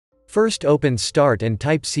First open Start and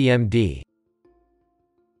type cmd.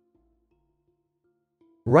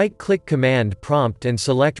 Right-click Command Prompt and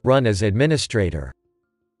select Run as Administrator.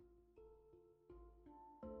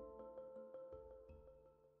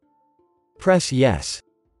 Press Yes.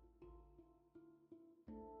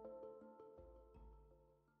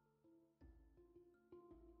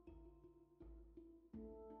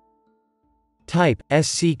 Type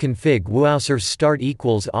scconfig wuauserv start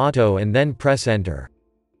equals auto and then press Enter.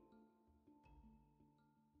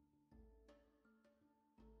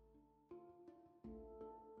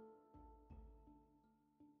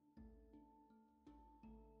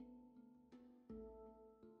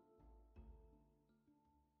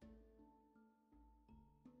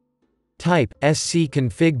 Type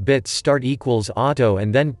scconfig bits start equals auto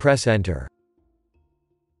and then press Enter.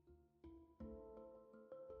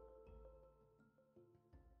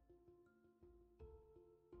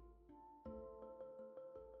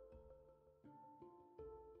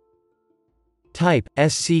 Type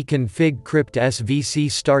scconfig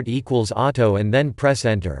cryptSvc start equals auto and then press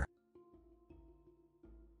Enter.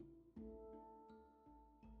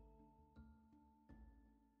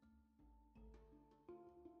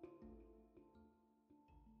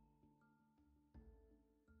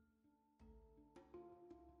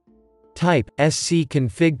 Type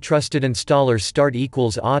scconfig trusted installer start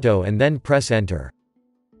equals auto and then press Enter.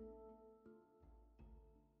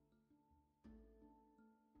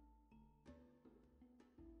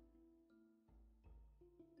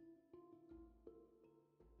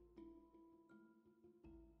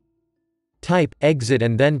 Type exit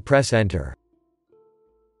and then press Enter.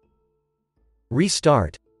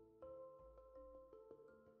 Restart.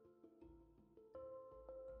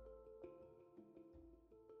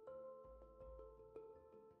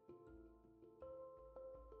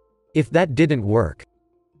 If that didn't work,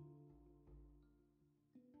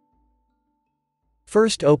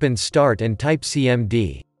 first open Start and type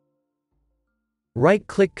cmd.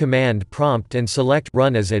 Right-click Command Prompt and select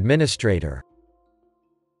Run as Administrator.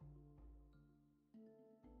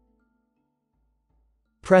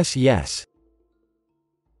 Press Yes.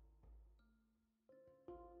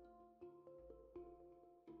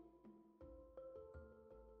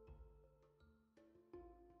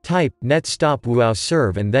 Type Netstop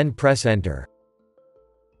wuauserv and then press Enter.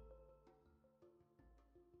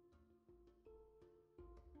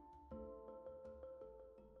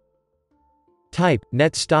 Type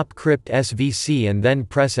Netstop cryptSvc and then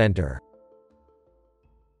press Enter.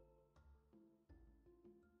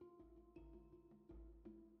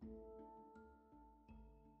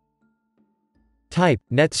 Type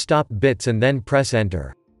Netstop bits and then press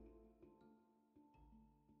Enter.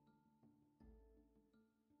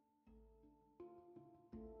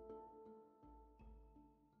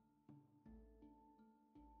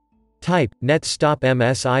 Type Netstop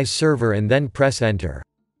msiserver and then press Enter.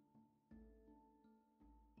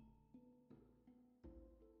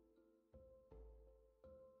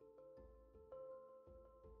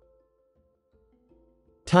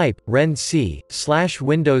 Type Ren C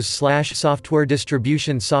 /Windows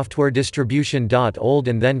 /SoftwareDistribution SoftwareDistribution.old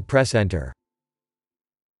and then press Enter.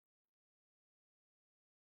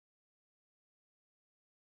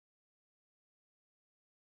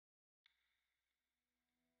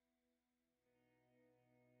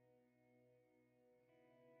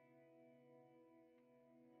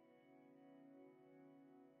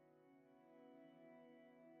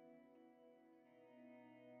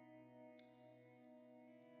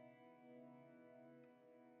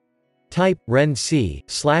 Type Ren C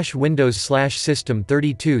 /Windows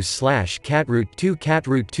 /System32 /catroot2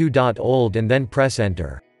 catroot2.old and then press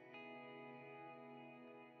Enter.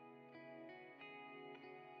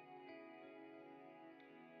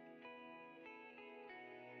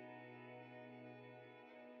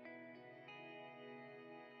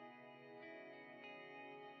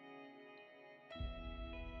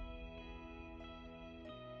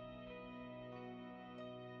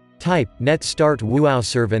 Type netstart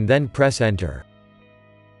wuauserv and then press Enter.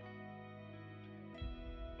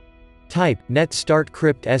 Type netstart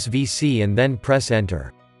cryptSvc and then press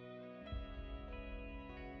Enter.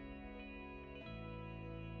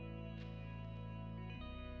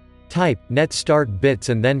 Type netstart bits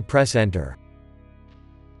and then press Enter.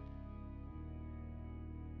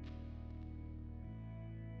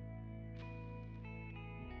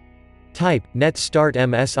 Type netstart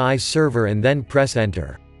msiserver and then press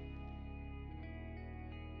Enter.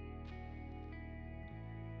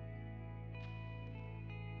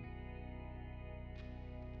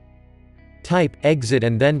 Type exit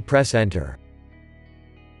and then press Enter.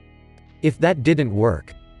 If that didn't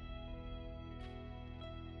work,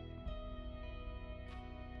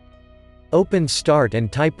 Open Start and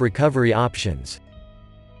type Recovery Options.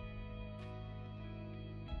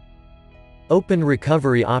 Open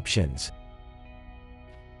Recovery Options.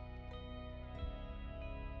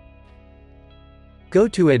 Go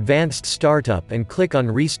to Advanced Startup and click on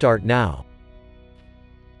Restart Now.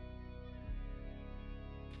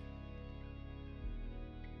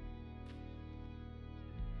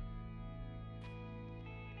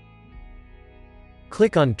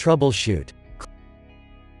 Click on Troubleshoot.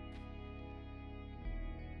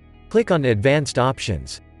 Click on Advanced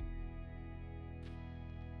Options.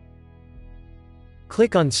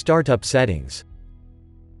 Click on Startup Settings.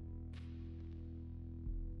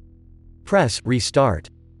 Press Restart.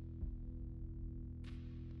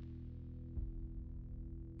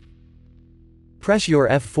 Press your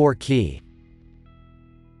F4 key.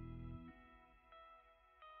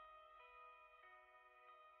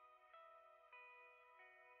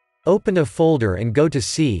 Open a folder and go to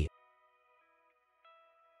C.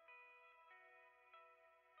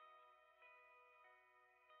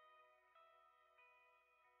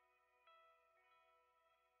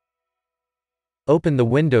 Open the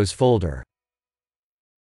Windows folder.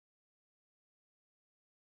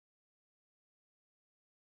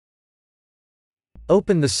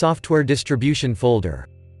 Open the Software Distribution folder.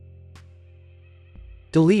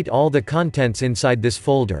 Delete all the contents inside this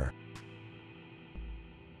folder.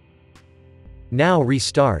 Now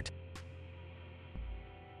restart.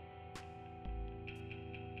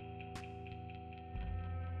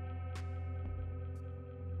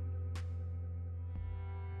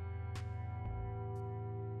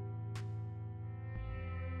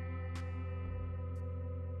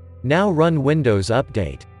 Now run Windows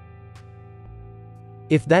Update.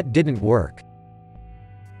 If that didn't work,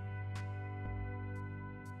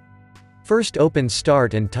 first open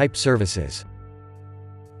Start and type Services.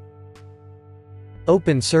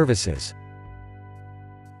 Open Services.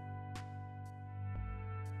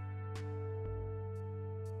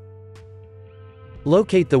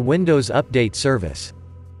 Locate the Windows Update service.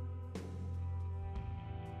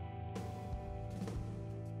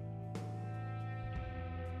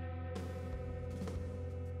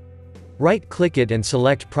 Right-click it and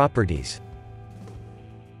select Properties.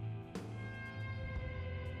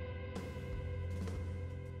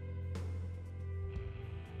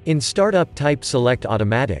 In Startup type select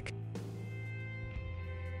Automatic.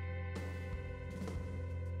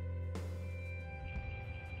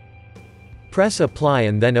 Press Apply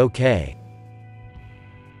and then OK.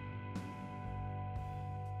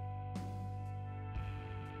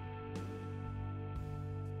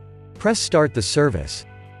 Press Start the service.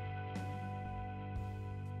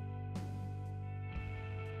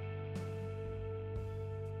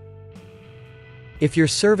 If your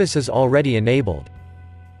service is already enabled,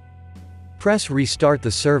 press Restart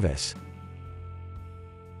the service.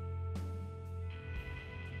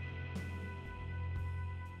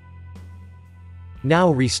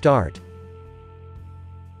 Now restart.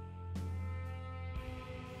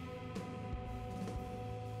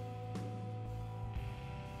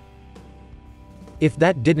 If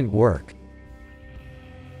that didn't work,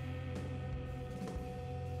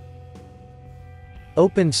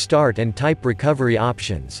 open Start and type Recovery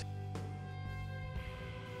Options.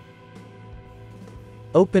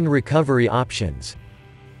 Open Recovery Options.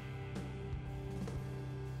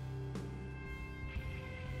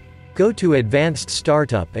 Go to Advanced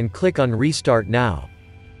Startup and click on Restart Now.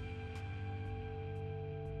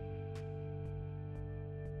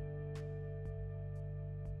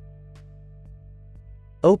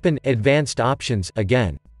 Open Advanced Options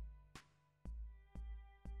again.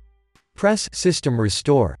 Press System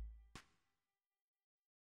Restore.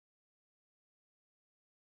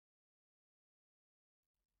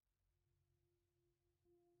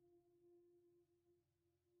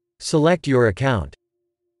 Select your account.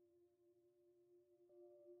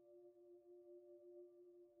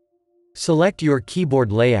 Select your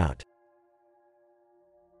keyboard layout.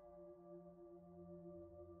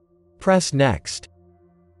 Press Next.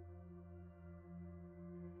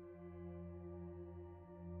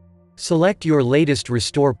 Select your latest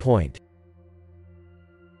restore point.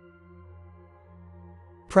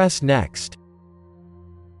 Press Next.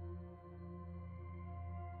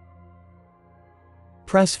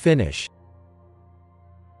 Press Finish.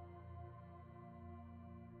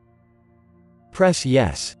 Press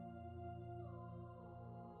Yes.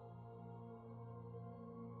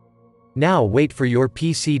 Now wait for your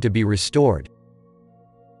PC to be restored.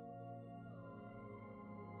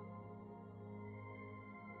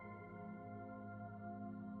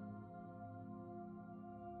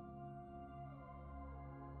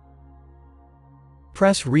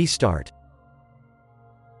 Press Restart.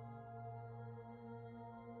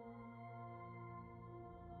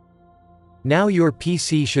 Now your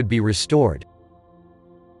PC should be restored.